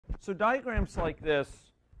So diagrams like this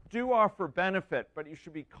do offer benefit, but you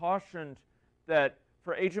should be cautioned that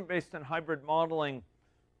for agent-based and hybrid modeling,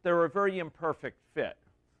 they're a very imperfect fit.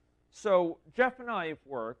 So Jeff and I have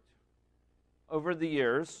worked over the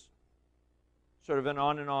years, sort of an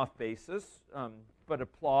on and off basis, but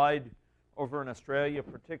applied over in Australia,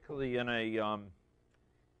 particularly in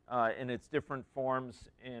its different forms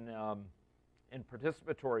in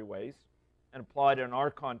participatory ways, and applied in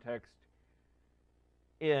our context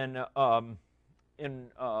in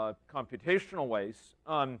computational ways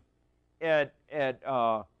at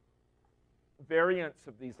variants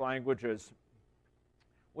of these languages,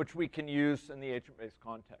 which we can use in the agent-based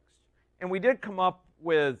context. And we did come up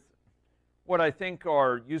with what I think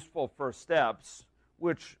are useful first steps,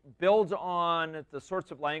 which build on the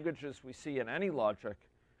sorts of languages we see in any logic,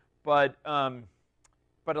 but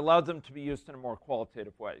allow them to be used in a more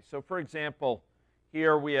qualitative way. So for example,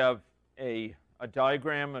 here we have a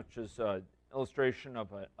diagram, which is an illustration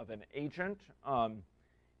of an agent.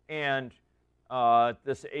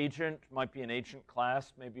 This agent might be an agent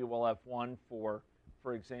class. Maybe we'll have one for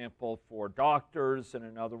example, for doctors and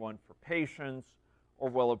another one for patients, or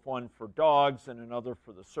we'll have one for dogs and another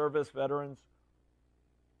for the service veterans,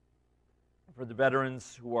 for the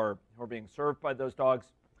veterans who are being served by those dogs.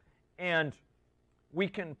 And we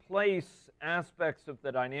can place aspects of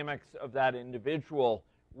the dynamics of that individual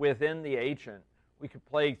within the agent. We could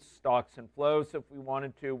place stocks and flows if we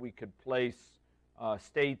wanted to. We could place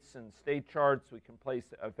states and state charts. We can place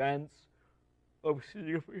events of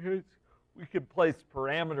significance. We can place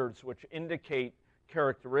parameters which indicate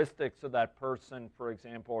characteristics of that person, for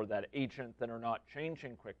example, or that agent that are not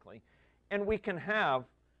changing quickly. And we can have,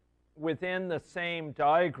 within the same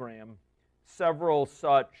diagram, several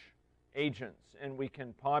such agents, and we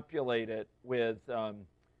can populate it with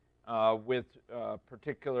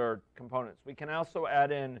particular components. We can also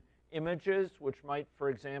add in images, which might, for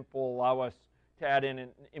example, allow us to add in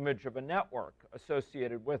an image of a network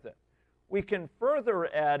associated with it. We can further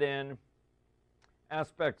add in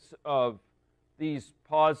aspects of these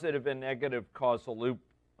positive and negative causal loop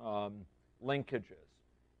linkages.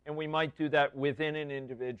 And we might do that within an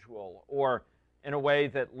individual, or in a way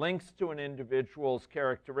that links to an individual's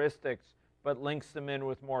characteristics, but links them in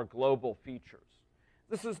with more global features.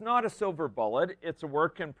 This is not a silver bullet. It's a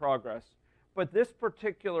work in progress. But this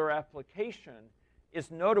particular application is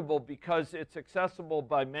notable because it's accessible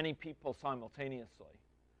by many people simultaneously.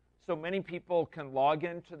 So many people can log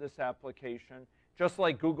into this application. Just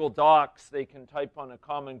like Google Docs, they can type on a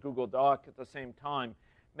common Google Doc at the same time.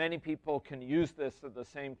 Many people can use this at the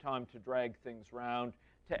same time to drag things around,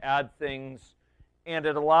 to add things, and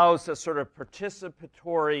it allows a sort of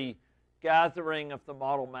participatory gathering of the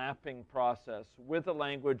model mapping process with a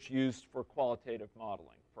language used for qualitative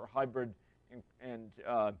modeling, for hybrid and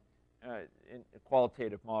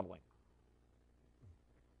qualitative modeling.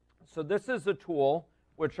 So this is a tool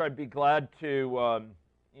which I'd be glad to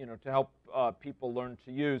help people learn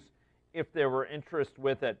to use if there were interest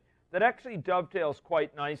with it. That actually dovetails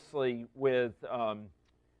quite nicely with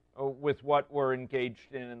what we're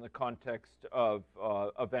engaged in the context of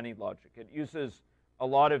AnyLogic. It uses a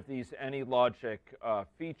lot of these AnyLogic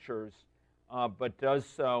features, but does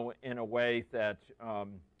so in a way that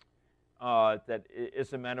that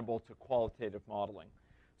is amenable to qualitative modeling.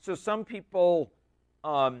 So some people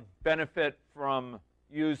benefit from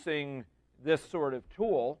using this sort of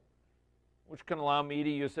tool, which can allow me to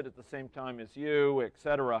use it at the same time as you,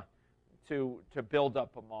 etc., to build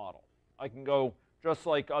up a model. I can go, just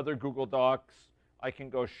like other Google Docs, I can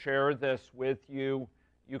go share this with you.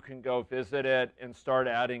 You can go visit it and start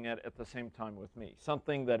adding it at the same time with me.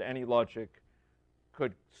 Something that AnyLogic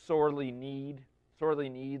could sorely needs,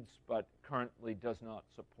 but currently does not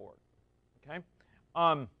support. Okay.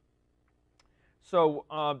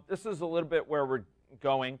 This is a little bit where we're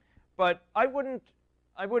going, but I wouldn't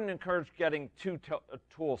encourage getting too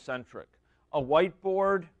tool-centric. A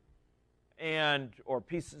whiteboard or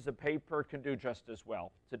pieces of paper can do just as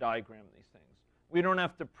well to diagram these things. We don't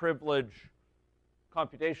have to privilege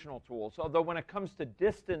computational tools, although when it comes to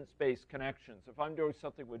distance-based connections, if I'm doing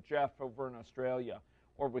something with Jeff over in Australia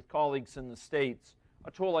or with colleagues in the States,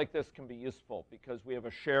 a tool like this can be useful because we have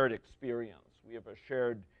a shared experience. We have a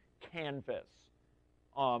shared canvas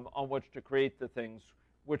on which to create the things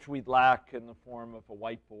which we lack in the form of a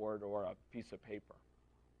whiteboard or a piece of paper.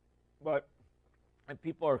 But if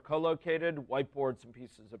people are co-located, whiteboards and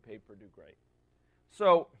pieces of paper do great.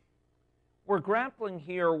 So we're grappling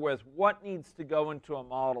here with what needs to go into a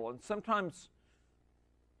model, and sometimes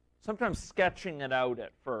sketching it out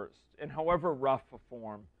at first, in however rough a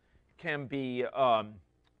form, can be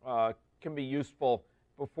useful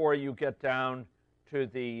before you get down to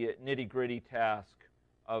the nitty-gritty task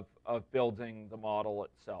of building the model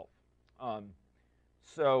itself.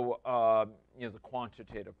 The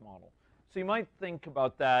quantitative model. So you might think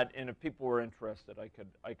about that, and if people were interested,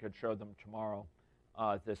 I could show them tomorrow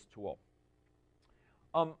this tool.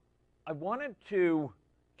 I wanted to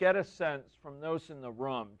get a sense from those in the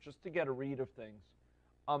room, just to get a read of things.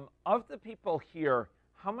 Of the people here,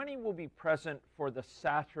 how many will be present for the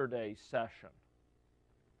Saturday session?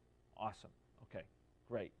 Awesome. Okay,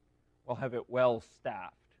 great. We'll have it well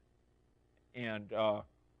staffed. And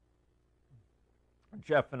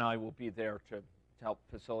Jeff and I will be there to help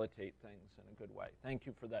facilitate things in a good way. Thank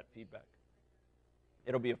you for that feedback.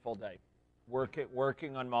 It'll be a full day,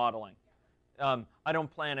 working on modeling. I don't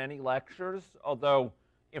plan any lectures, although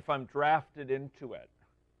if I'm drafted into it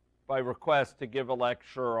by request to give a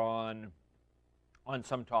lecture on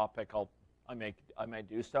some topic, I may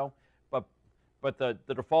do so. But the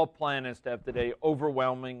default plan is to have the day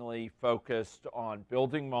overwhelmingly focused on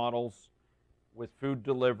building models with food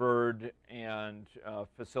delivered and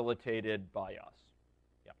facilitated by us.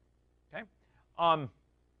 Yeah.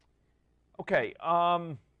 Okay.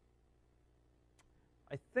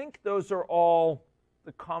 I think those are all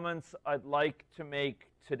the comments I'd like to make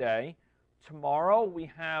today. Tomorrow we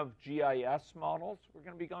have GIS models we're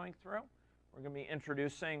going to be going through. We're going to be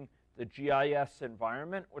introducing the GIS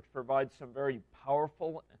environment, which provides some very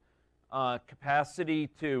powerful capacity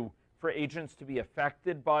for agents to be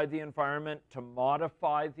affected by the environment, to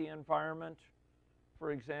modify the environment,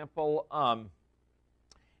 for example,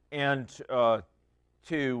 and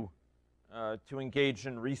to engage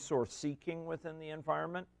in resource seeking within the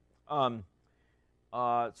environment.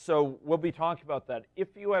 So we'll be talking about that.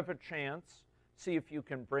 If you have a chance, see if you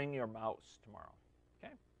can bring your mouse tomorrow.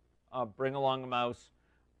 Okay? Bring along a mouse.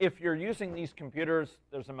 If you're using these computers,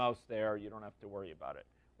 there's a mouse there. You don't have to worry about it.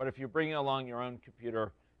 But if you're bringing along your own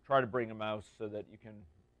computer, try to bring a mouse so that you can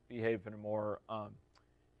behave in a more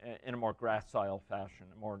gracile fashion.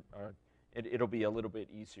 It'll be a little bit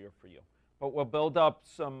easier for you. But we'll build up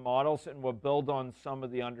some models, and we'll build on some of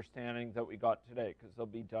the understanding that we got today, because they'll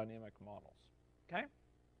be dynamic models. Okay?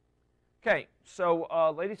 Okay, so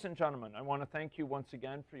ladies and gentlemen, I want to thank you once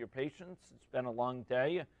again for your patience. It's been a long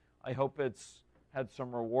day. I hope it's had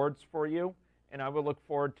some rewards for you, and I will look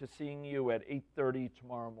forward to seeing you at 8:30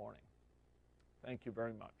 tomorrow morning. Thank you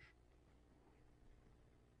very much.